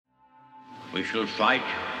We shall fight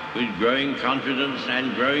with growing confidence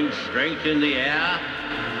and growing strength in the air.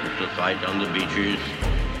 We shall fight on the beaches.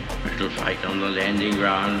 We shall fight on the landing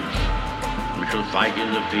grounds. We shall fight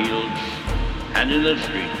in the fields and in the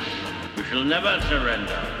streets. We shall never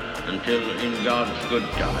surrender until, in God's good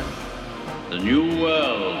time, the new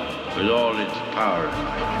world, with all its power and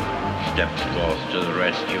might, steps forth to the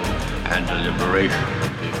rescue and the liberation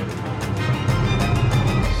of people.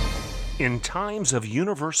 In times of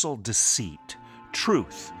universal deceit,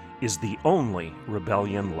 truth is the only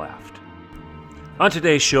rebellion left. On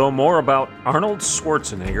today's show, more about Arnold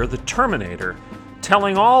Schwarzenegger, the Terminator,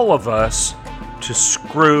 telling all of us to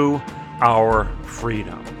screw our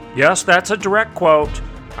freedom. Yes, that's a direct quote.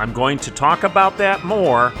 I'm going to talk about that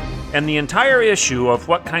more, and the entire issue of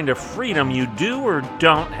what kind of freedom you do or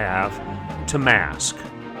don't have to mask.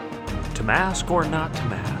 To mask or not to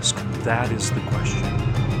mask, that is the question.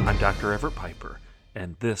 I'm Dr. Everett Piper,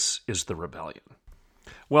 and this is The Rebellion.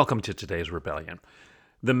 Welcome to today's Rebellion.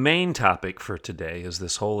 The main topic for today is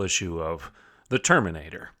this whole issue of the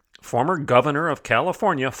Terminator. Former governor of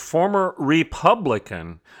California, former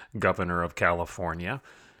Republican governor of California,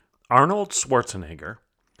 Arnold Schwarzenegger,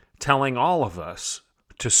 telling all of us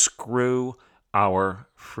to screw our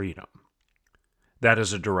freedom. That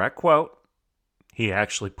is a direct quote. He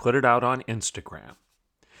actually put it out on Instagram.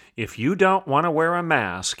 If you don't want to wear a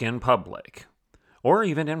mask in public, or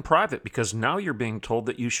even in private, because now you're being told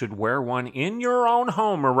that you should wear one in your own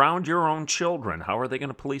home around your own children, how are they going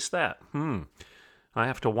to police that? I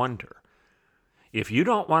have to wonder. If you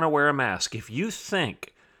don't want to wear a mask, if you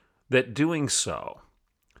think that doing so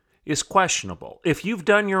is questionable, if you've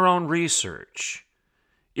done your own research,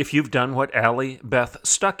 if you've done what Allie Beth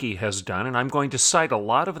Stuckey has done, and I'm going to cite a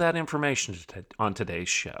lot of that information on today's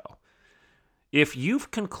show, if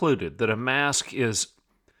you've concluded that a mask is,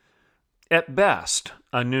 at best,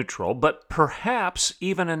 a neutral, but perhaps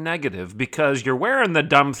even a negative, because you're wearing the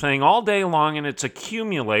dumb thing all day long and it's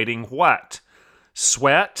accumulating what?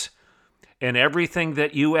 Sweat and everything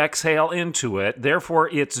that you exhale into it. Therefore,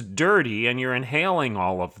 it's dirty and you're inhaling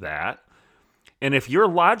all of that. And if your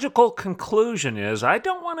logical conclusion is, I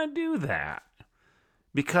don't want to do that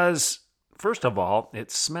because, first of all, it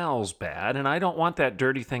smells bad and I don't want that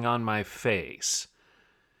dirty thing on my face.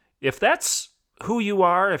 If that's who you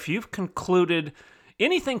are, if you've concluded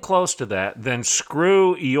anything close to that, then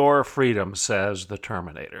screw your freedom, says the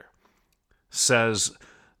Terminator, says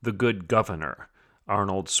the good governor,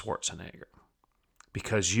 Arnold Schwarzenegger,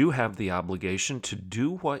 because you have the obligation to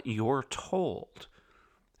do what you're told.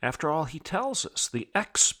 After all, he tells us, the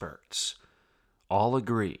experts all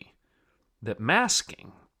agree that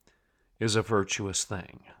masking is a virtuous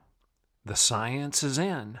thing. The science is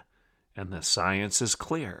in, and the science is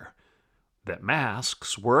clear, that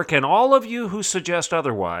masks work, and all of you who suggest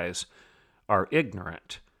otherwise are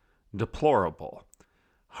ignorant, deplorable,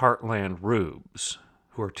 heartland rubes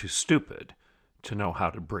who are too stupid to know how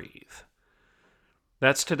to breathe.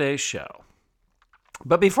 That's today's show.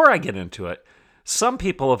 But before I get into it, some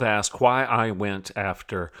people have asked why I went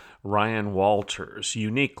after Ryan Walters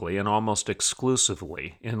uniquely and almost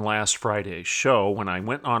exclusively in last Friday's show when I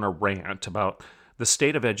went on a rant about the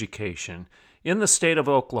state of education in the state of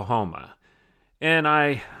Oklahoma. And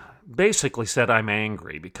I basically said I'm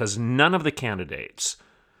angry because none of the candidates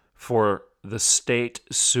for the state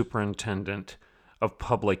superintendent of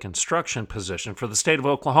public instruction position for the state of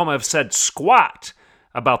Oklahoma have said squat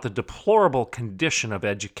about the deplorable condition of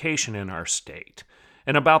education in our state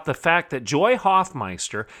and about the fact that Joy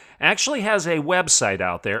Hoffmeister actually has a website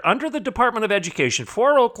out there under the Department of Education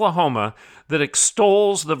for Oklahoma that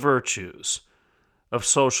extols the virtues of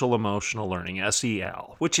social emotional learning,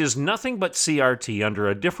 SEL, which is nothing but CRT under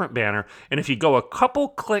a different banner. And if you go a couple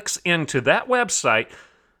clicks into that website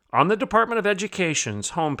on the Department of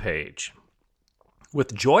Education's homepage,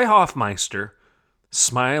 with Joy Hoffmeister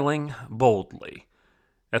smiling boldly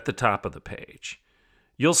at the top of the page,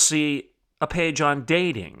 you'll see a page on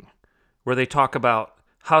dating where they talk about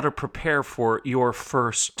how to prepare for your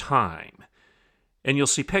first time. And you'll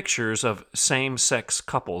see pictures of same-sex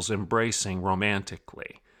couples embracing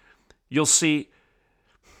romantically. You'll see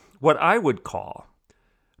what I would call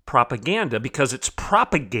propaganda, because it's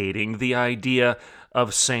propagating the idea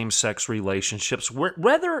of same-sex relationships,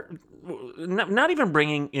 whether not even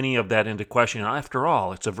bringing any of that into question. After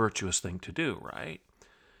all, it's a virtuous thing to do, right?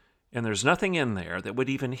 And there's nothing in there that would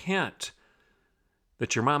even hint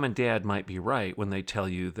that your mom and dad might be right when they tell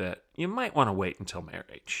you that you might want to wait until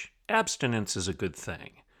marriage. Abstinence is a good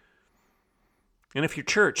thing. And if your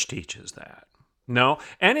church teaches that. No.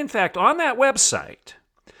 And in fact, on that website,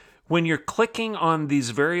 When you're clicking on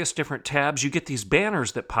these various different tabs, you get these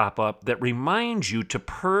banners that pop up that remind you to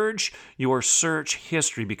purge your search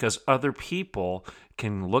history because other people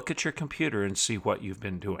can look at your computer and see what you've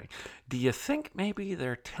been doing. Do you think maybe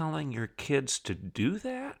they're telling your kids to do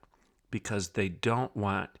that because they don't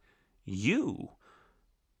want you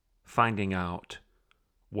finding out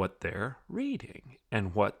what they're reading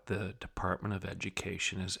and what the Department of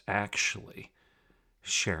Education is actually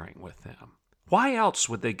sharing with them? Why else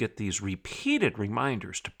would they get these repeated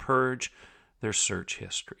reminders to purge their search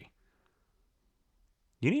history?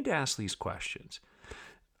 You need to ask these questions.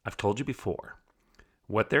 I've told you before,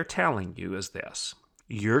 what they're telling you is this: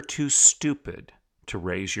 you're too stupid to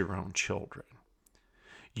raise your own children.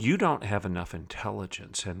 You don't have enough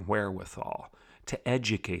intelligence and wherewithal to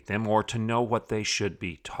educate them or to know what they should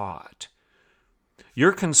be taught.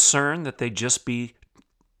 You're concerned that they just be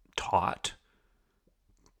taught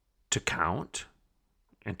to count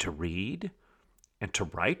and to read and to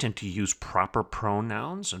write and to use proper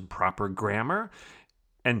pronouns and proper grammar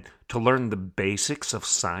and to learn the basics of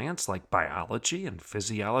science like biology and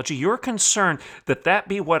physiology. You're concerned that that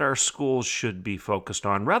be what our schools should be focused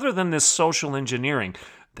on rather than this social engineering.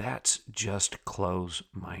 That's just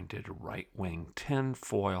close-minded, right-wing,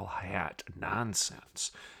 tinfoil hat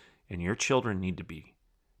nonsense. And your children need to be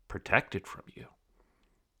protected from you.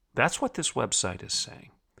 That's what this website is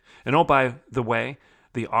saying. And oh, by the way,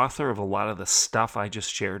 the author of a lot of the stuff I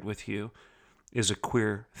just shared with you is a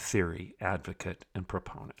queer theory advocate and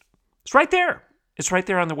proponent. It's right there. It's right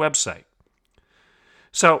there on the website.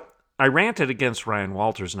 So I ranted against Ryan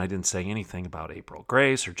Walters, and I didn't say anything about April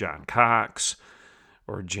Grace or John Cox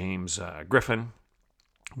or James Griffin,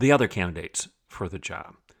 the other candidates for the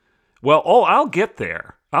job. Well, I'll get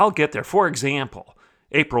there. For example,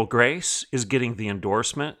 April Grace is getting the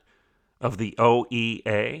endorsement of the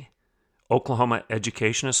OEA, Oklahoma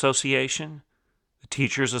Education Association, the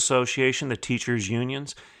Teachers Association, the teachers'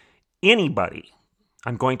 unions. Anybody,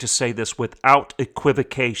 I'm going to say this without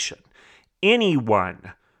equivocation,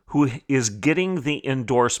 anyone who is getting the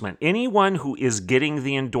endorsement,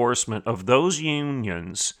 of those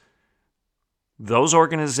unions, those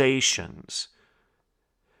organizations,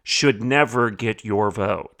 should never get your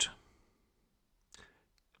vote.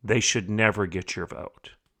 They should never get your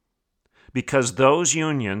vote. Because those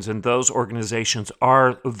unions and those organizations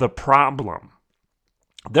are the problem.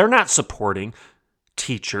 They're not supporting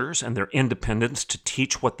teachers and their independence to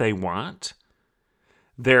teach what they want.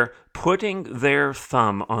 They're putting their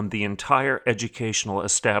thumb on the entire educational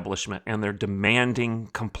establishment and they're demanding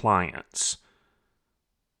compliance.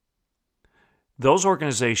 Those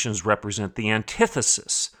organizations represent the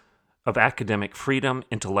antithesis of academic freedom,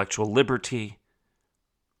 intellectual liberty.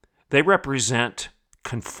 They represent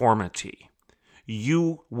conformity.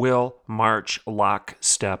 You will march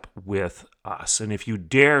lockstep with us. And if you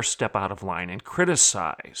dare step out of line and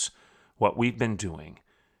criticize what we've been doing,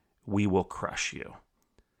 we will crush you.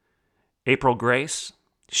 April Grace,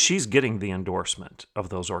 she's getting the endorsement of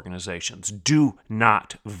those organizations. Do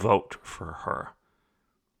not vote for her.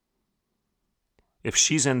 If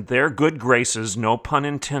she's in their good graces, no pun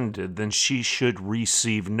intended, then she should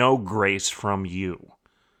receive no grace from you.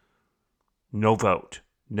 No vote,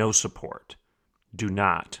 no support. Do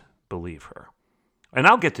not believe her. And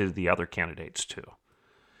I'll get to the other candidates too.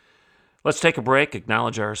 Let's take a break,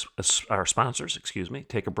 acknowledge our sponsors,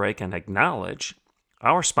 take a break and acknowledge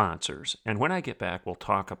our sponsors. And when I get back, we'll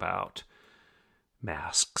talk about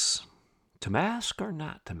masks. To mask or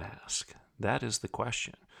not to mask? That is the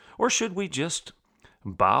question. Or should we just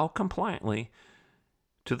bow compliantly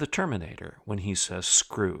to the Terminator when he says,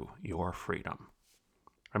 screw your freedom?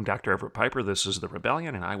 I'm Dr. Everett Piper. This is The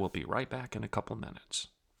Rebellion, and I will be right back in a couple minutes.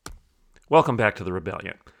 Welcome back to The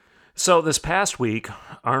Rebellion. So this past week,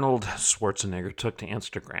 Arnold Schwarzenegger took to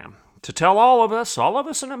Instagram to tell all of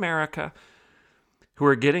us in America who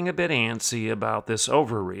are getting a bit antsy about this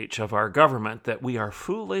overreach of our government that we are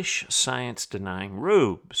foolish, science-denying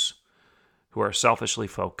rubes who are selfishly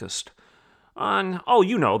focused on,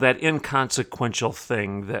 that inconsequential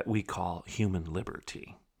thing that we call human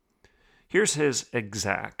liberty. Here's his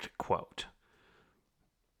exact quote.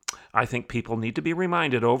 I think people need to be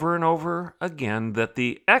reminded over and over again that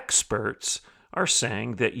the experts are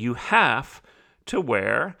saying that you have to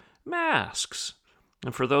wear masks.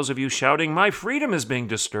 And for those of you shouting, my freedom is being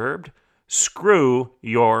disturbed, screw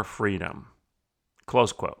your freedom.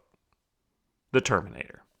 Close quote. The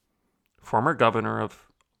Terminator. Former governor of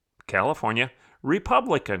California,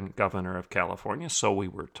 Republican governor of California, so we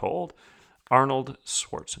were told, Arnold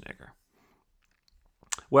Schwarzenegger.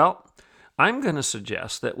 Well, I'm going to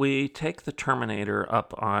suggest that we take the Terminator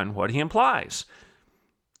up on what he implies.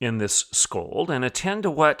 in this scold and attend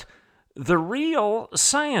to what the real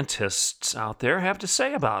scientists out there have to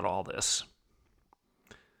say about all this.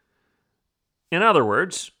 In other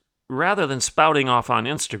words, rather than spouting off on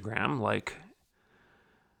Instagram like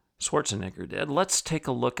Schwarzenegger did, let's take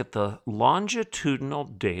a look at the longitudinal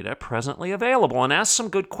data presently available and ask some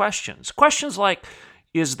good questions. Questions like,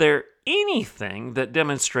 is there anything that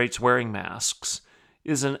demonstrates wearing masks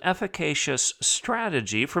is an efficacious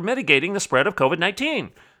strategy for mitigating the spread of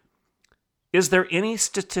COVID-19? Is there any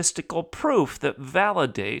statistical proof that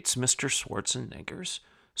validates Mr. Schwarzenegger's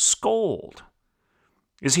scold?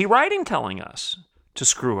 Is he right in telling us to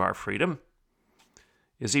screw our freedom?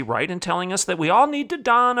 Is he right in telling us that we all need to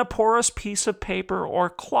don a porous piece of paper or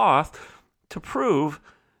cloth to prove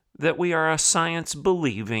that we are a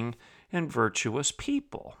science-believing and virtuous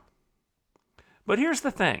people? But here's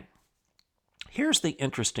the thing. Here's the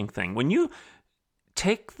interesting thing. When you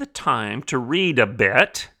take the time to read a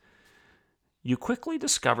bit, you quickly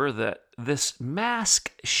discover that this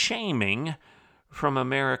mask shaming from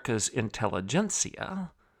America's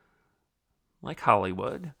intelligentsia, like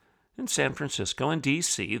Hollywood and San Francisco and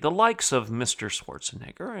D.C., the likes of Mr.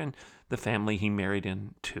 Schwarzenegger and the family he married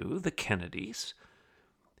into, the Kennedys,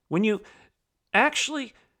 when you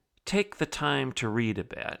actually take the time to read a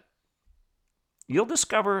bit, you'll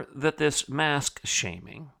discover that this mask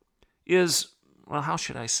shaming is, well, how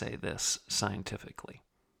should I say this scientifically?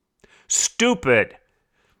 Stupid.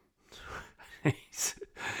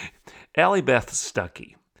 Allie Beth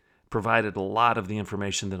Stuckey provided a lot of the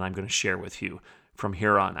information that I'm going to share with you from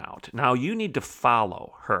here on out. Now, you need to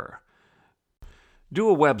follow her. Do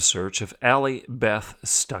a web search of Allie Beth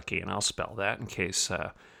Stuckey, and I'll spell that in case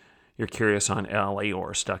you're curious on Allie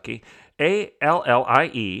or Stuckey.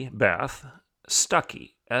 A-L-L-I-E, Beth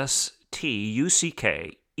Stuckey, S-T-U-C-K-E-Y.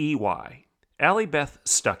 Allie Beth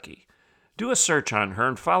Stuckey. Do a search on her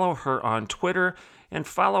and follow her on Twitter and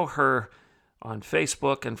follow her on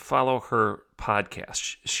Facebook and follow her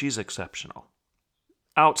podcast. She's exceptional.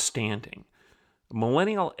 Outstanding.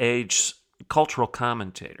 Millennial age cultural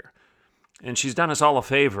commentator. And she's done us all a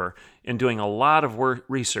favor in doing a lot of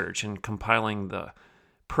research and compiling the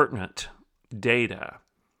pertinent data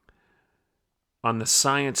on the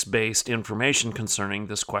science-based information concerning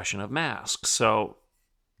this question of masks. So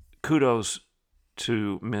kudos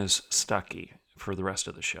to Ms. Stuckey for the rest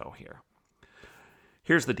of the show here.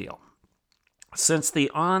 Here's the deal. Since the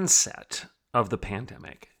onset of the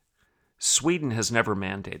pandemic, Sweden has never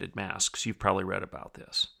mandated masks. You've probably read about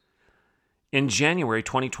this. In January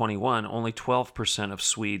 2021, only 12% of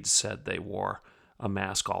Swedes said they wore a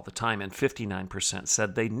mask all the time, and 59%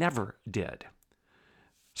 said they never did.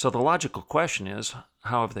 So the logical question is,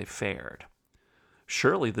 how have they fared?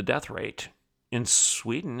 Surely the death rate in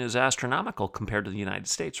Sweden is astronomical compared to the United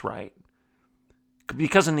States, right?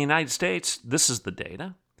 Because in the United States, this is the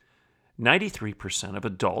data, 93% of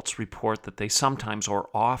adults report that they sometimes or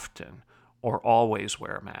often or always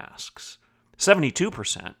wear masks.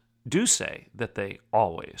 72% do say that they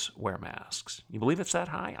always wear masks. You believe it's that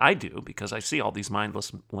high? I do, because I see all these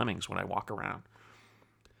mindless lemmings when I walk around.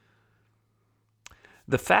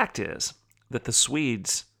 The fact is that the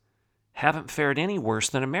Swedes haven't fared any worse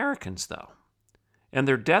than Americans, though. And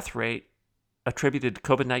their death rate attributed to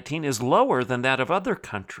COVID-19 is lower than that of other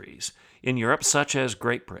countries in Europe, such as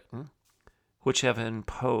Great Britain, which have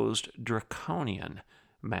imposed draconian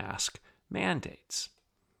mask mandates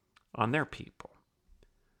on their people.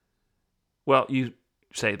 Well, you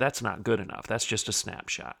say that's not good enough. That's just a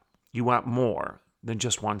snapshot. You want more than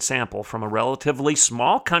just one sample from a relatively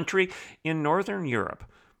small country in Northern Europe.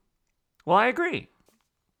 Well, I agree.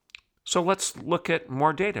 So let's look at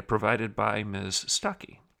more data provided by Ms.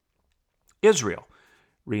 Stuckey. Israel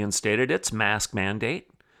reinstated its mask mandate,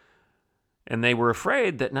 and they were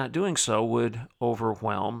afraid that not doing so would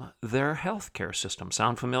overwhelm their healthcare system.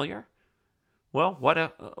 Sound familiar? Well, what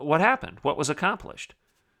happened? What was accomplished?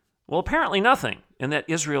 Well, apparently nothing, in that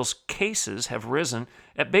Israel's cases have risen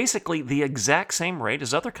at basically the exact same rate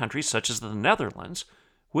as other countries such as the Netherlands,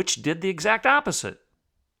 which did the exact opposite.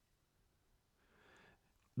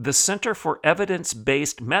 The Center for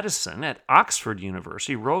Evidence-Based Medicine at Oxford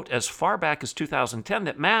University wrote as far back as 2010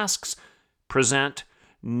 that masks present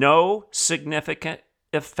no significant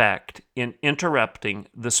effect in interrupting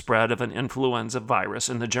the spread of an influenza virus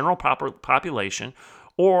in the general population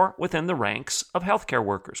or within the ranks of healthcare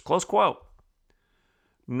workers. Close quote.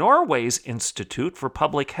 Norway's Institute for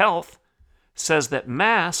Public Health says that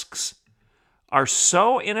masks are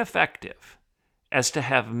so ineffective as to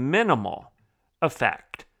have minimal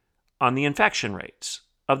effect on the infection rates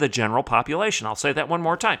of the general population. I'll say that one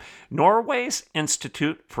more time. Norway's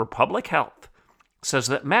Institute for Public Health says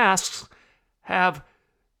that masks have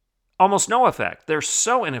almost no effect. They're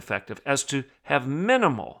so ineffective as to have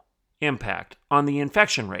minimal impact on the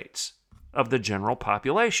infection rates of the general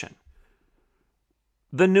population.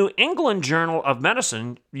 The New England Journal of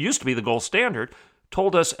Medicine, used to be the gold standard,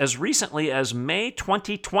 told us as recently as May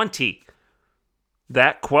 2020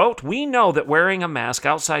 that, quote, "We know that wearing a mask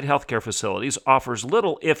outside healthcare facilities offers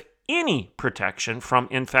little, if any, protection from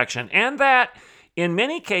infection, and that, in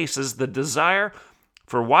many cases, the desire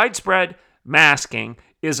for widespread masking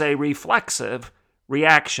is a reflexive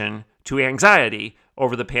reaction to anxiety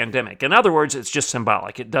over the pandemic." In other words, it's just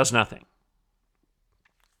symbolic. It does nothing.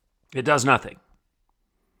 It does nothing.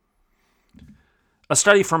 A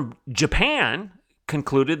study from Japan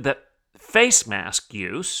concluded that face mask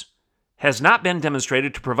use has not been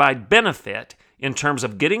demonstrated to provide benefit in terms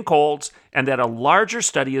of getting colds, and that a larger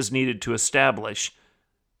study is needed to establish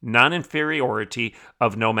non-inferiority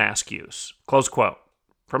of no mask use. Close quote.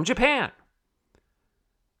 From Japan.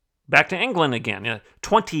 Back to England again. A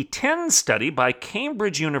 2010 study by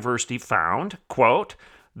Cambridge University found, quote,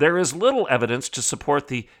 "There is little evidence to support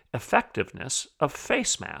the effectiveness of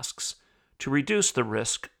face masks to reduce the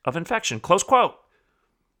risk of infection." Close quote.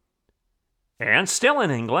 And still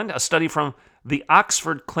in England, a study from the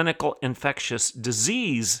Oxford Clinical Infectious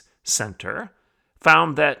Disease Center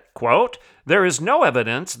found that, quote, "There is no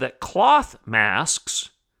evidence that cloth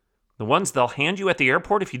masks, the ones they'll hand you at the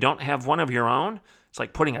airport if you don't have one of your own, it's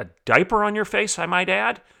like putting a diaper on your face, I might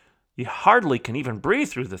add. You hardly can even breathe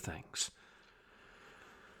through the things."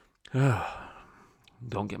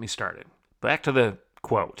 Don't get me started. Back to the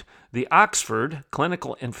quote. The Oxford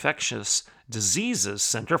Clinical Infectious Diseases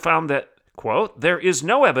Center found that, quote, "There is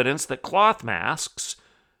no evidence that cloth masks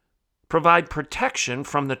provide protection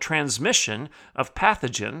from the transmission of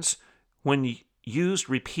pathogens when used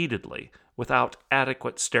repeatedly without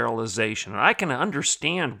adequate sterilization." And I can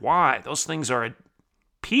understand why. Those things are a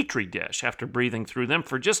petri dish after breathing through them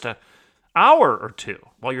for just an hour or two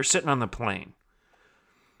while you're sitting on the plane.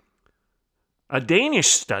 A Danish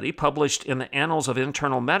study published in the Annals of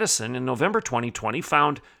Internal Medicine in November 2020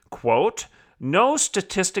 found, quote, "No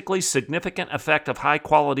statistically significant effect of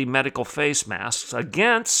high-quality medical face masks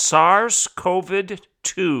against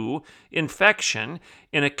SARS-CoV-2 infection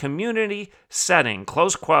in a community setting,"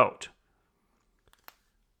 close quote.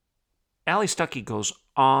 Ali Stuckey goes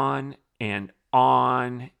on and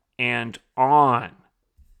on and on,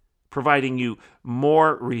 providing you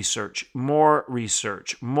more research, more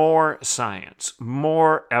science,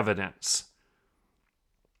 more evidence.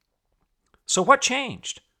 So what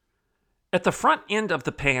changed? At the front end of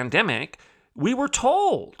the pandemic, we were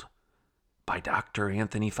told by Dr.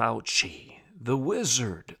 Anthony Fauci, the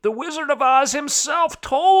Wizard of Oz himself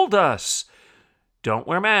told us, don't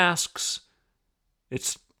wear masks.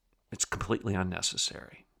 It's completely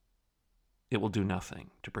unnecessary. It will do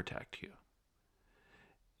nothing to protect you.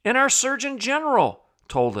 And our Surgeon General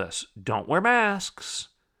told us, don't wear masks.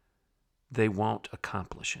 They won't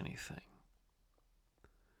accomplish anything.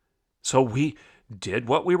 So we did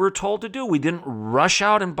what we were told to do. We didn't rush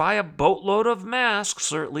out and buy a boatload of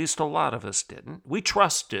masks, or at least a lot of us didn't. We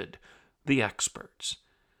trusted the experts.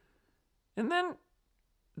 And then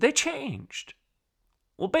they changed.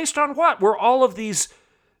 Well, based on what? Was all of this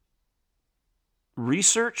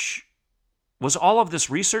research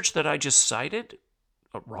that I just cited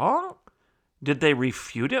wrong? Did they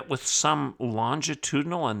refute it with some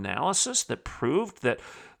longitudinal analysis that proved that,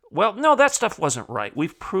 well, no, that stuff wasn't right.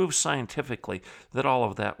 We've proved scientifically that all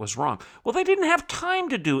of that was wrong. Well, they didn't have time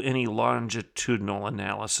to do any longitudinal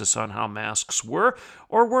analysis on how masks were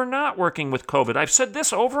or were not working with COVID. I've said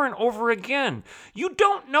this over and over again. You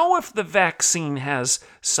don't know if the vaccine has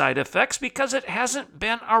side effects because it hasn't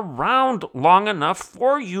been around long enough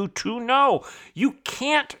for you to know. You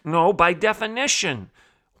can't know by definition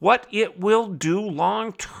what it will do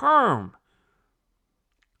long term.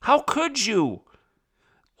 How could you?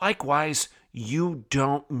 Likewise, you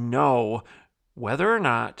don't know whether or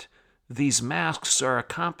not these masks are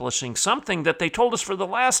accomplishing something that they told us for the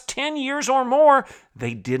last 10 years or more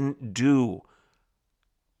they didn't do.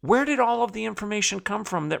 Where did all of the information come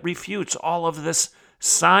from that refutes all of this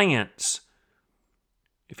science?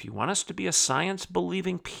 If you want us to be a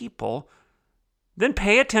science-believing people, then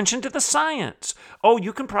pay attention to the science. Oh,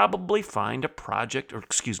 you can probably find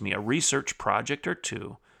a research project or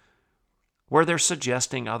two where they're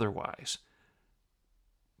suggesting otherwise.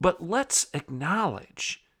 But let's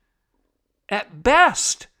acknowledge, at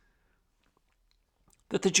best,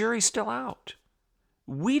 that the jury's still out.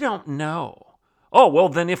 We don't know. Oh, well,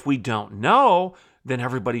 then if we don't know, then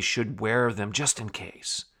everybody should wear them just in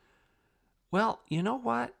case. Well, you know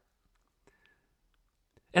what?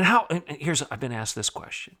 And I've been asked this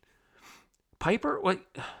question. Piper,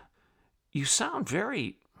 you sound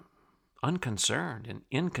very unconcerned and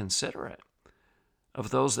inconsiderate of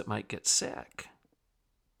those that might get sick.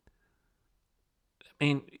 I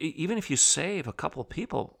mean, even if you save a couple of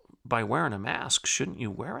people by wearing a mask, shouldn't you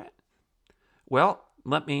wear it? Well,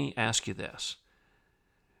 let me ask you this.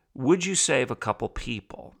 Would you save a couple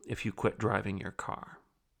people if you quit driving your car?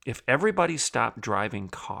 If everybody stopped driving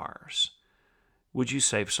cars, would you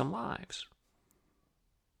save some lives?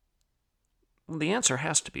 Well, the answer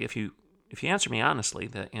has to be, if you answer me honestly,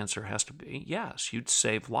 the answer has to be yes, you'd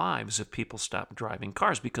save lives if people stopped driving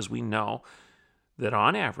cars, because we know that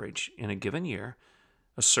on average in a given year,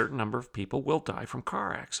 a certain number of people will die from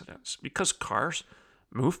car accidents because cars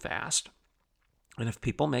move fast. And if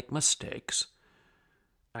people make mistakes,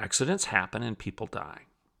 accidents happen and people die.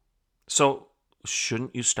 So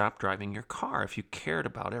shouldn't you stop driving your car if you cared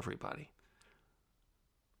about everybody?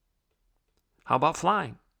 How about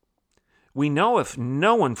flying? We know if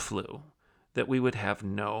no one flew that we would have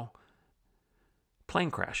no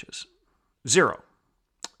plane crashes. 0.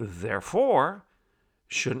 Therefore,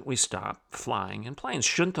 shouldn't we stop flying in planes?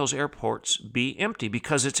 Shouldn't those airports be empty?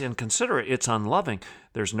 Because it's inconsiderate, it's unloving.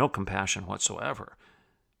 There's no compassion whatsoever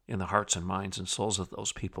in the hearts and minds and souls of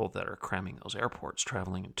those people that are cramming those airports,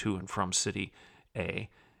 traveling to and from city A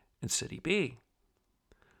and city B.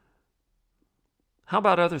 How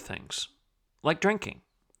about other things, like drinking?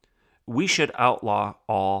 We should outlaw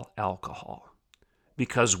all alcohol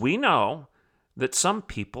because we know that some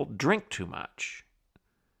people drink too much.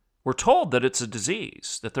 We're told that it's a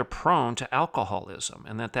disease, that they're prone to alcoholism,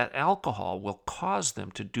 and that alcohol will cause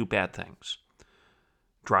them to do bad things.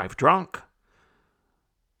 Drive drunk,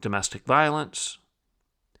 domestic violence.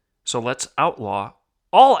 So let's outlaw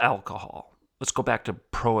all alcohol. Let's go back to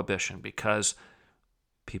prohibition, because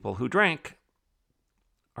people who drink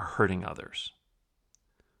are hurting others.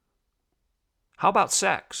 How about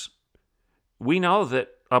sex? We know that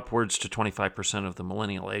upwards to 25% of the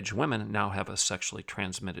millennial-age women now have a sexually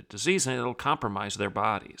transmitted disease, and it'll compromise their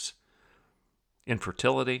bodies,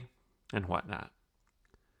 infertility, and whatnot.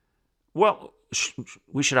 Well,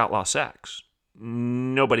 we should outlaw sex.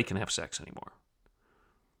 Nobody can have sex anymore.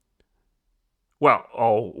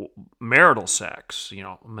 Well, marital sex,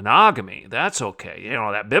 monogamy, that's okay.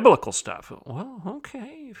 That biblical stuff. Well,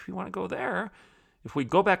 okay, if you want to go there. If we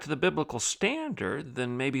go back to the biblical standard,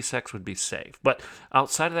 then maybe sex would be safe. But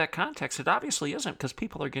outside of that context, it obviously isn't, because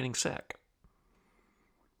people are getting sick.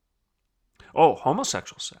 Oh,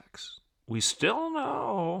 homosexual sex. We still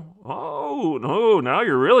know. Oh, no, now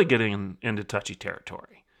you're really getting into touchy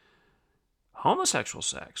territory. Homosexual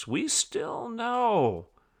sex. We still know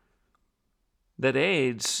that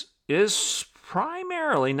AIDS is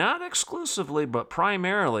primarily, not exclusively, but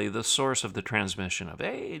primarily the source of the transmission of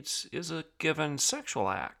AIDS is a given sexual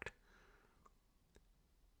act.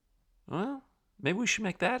 Well, maybe we should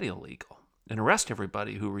make that illegal and arrest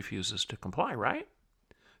everybody who refuses to comply, right?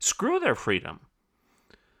 Screw their freedom.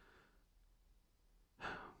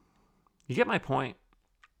 You get my point?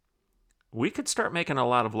 We could start making a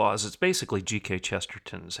lot of laws. It's basically G.K.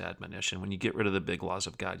 Chesterton's admonition. When you get rid of the big laws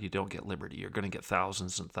of God, you don't get liberty. You're going to get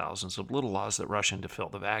thousands and thousands of little laws that rush in to fill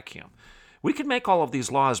the vacuum. We could make all of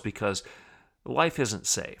these laws because life isn't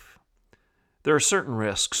safe. There are certain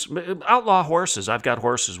risks. Outlaw horses. I've got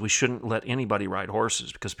horses. We shouldn't let anybody ride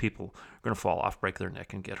horses because people are going to fall off, break their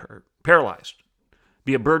neck, and get hurt. Paralyzed.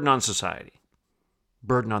 Be a burden on society.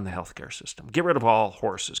 Burden on the healthcare system. Get rid of all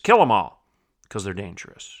horses. Kill them all because they're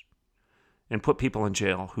dangerous. And put people in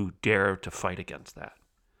jail who dare to fight against that.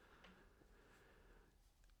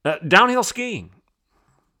 Downhill skiing,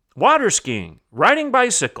 water skiing, riding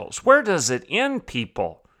bicycles. Where does it end,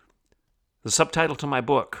 people? The subtitle to my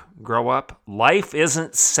book, Grow Up, Life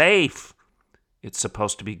Isn't Safe. It's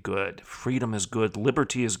supposed to be good. Freedom is good.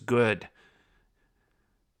 Liberty is good.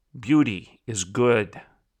 Beauty is good.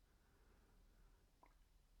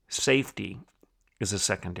 Safety is a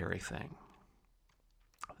secondary thing.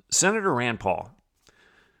 Senator Rand Paul,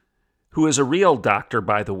 who is a real doctor,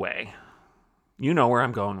 by the way, you know where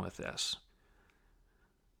I'm going with this.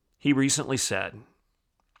 He recently said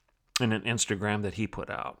in an Instagram that he put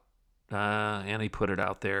out, and he put it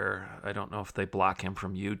out there, I don't know if they block him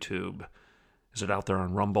from YouTube. Is it out there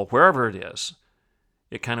on Rumble? Wherever it is,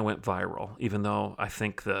 it kind of went viral, even though I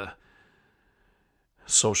think the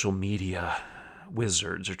social media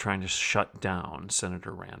wizards are trying to shut down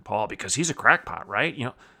Senator Rand Paul because he's a crackpot, right?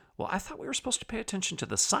 Well, I thought we were supposed to pay attention to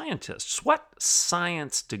the scientists. What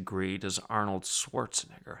science degree does Arnold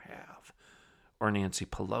Schwarzenegger have? Or Nancy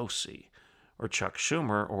Pelosi? Or Chuck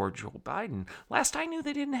Schumer? Or Joe Biden? Last I knew,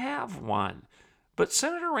 they didn't have one. But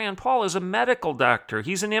Senator Rand Paul is a medical doctor.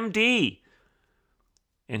 He's an MD.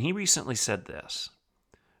 And he recently said this: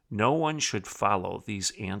 no one should follow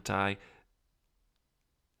these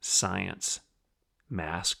anti-science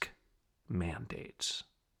mask mandates.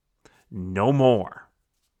 No more.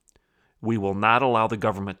 We will not allow the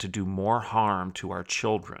government to do more harm to our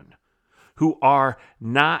children, who are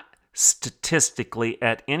not statistically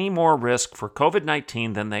at any more risk for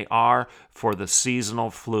COVID-19 than they are for the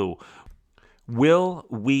seasonal flu. Will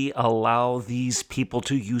we allow these people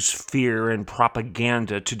to use fear and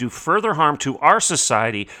propaganda to do further harm to our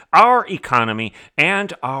society, our economy,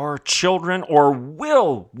 and our children? Or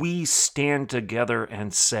will we stand together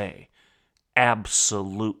and say,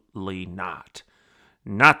 absolutely not?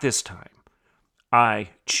 Not this time.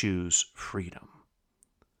 I choose freedom.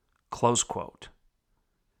 Close quote.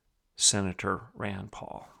 Senator Rand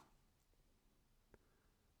Paul.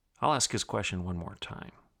 I'll ask his question one more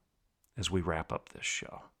time as we wrap up this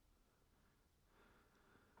show.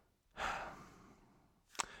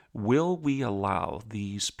 Will we allow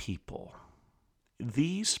these elites,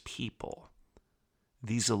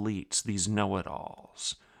 these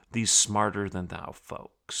know-it-alls, these smarter-than-thou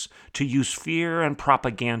folks, to use fear and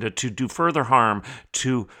propaganda to do further harm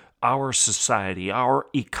to our society, our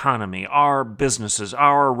economy, our businesses,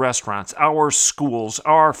 our restaurants, our schools,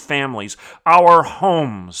 our families, our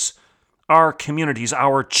homes, our communities,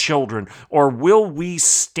 our children? Or will we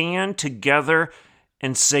stand together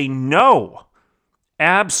and say, no,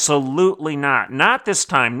 absolutely not. Not this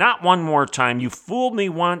time, not one more time. You fooled me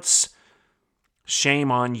once, shame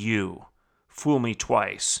on you. Fool me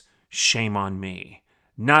twice, shame on me.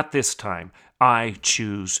 Not this time. I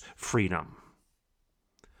choose freedom.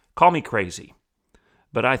 Call me crazy,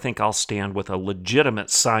 but I think I'll stand with a legitimate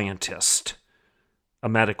scientist, a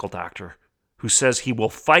medical doctor, who says he will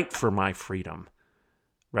fight for my freedom,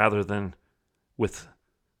 rather than with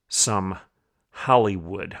some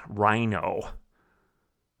Hollywood rhino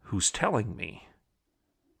who's telling me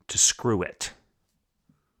to screw it.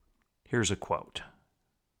 Here's a quote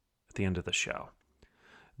at the end of the show.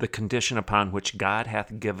 The condition upon which God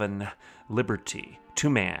hath given liberty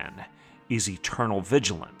to man is eternal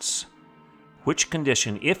vigilance, which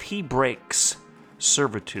condition, if he breaks,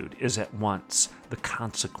 servitude is at once the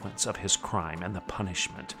consequence of his crime and the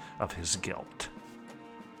punishment of his guilt.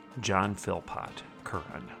 John Philpott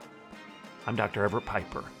Curran. I'm Dr. Everett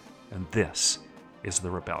Piper, and this is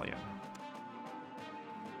The Rebellion.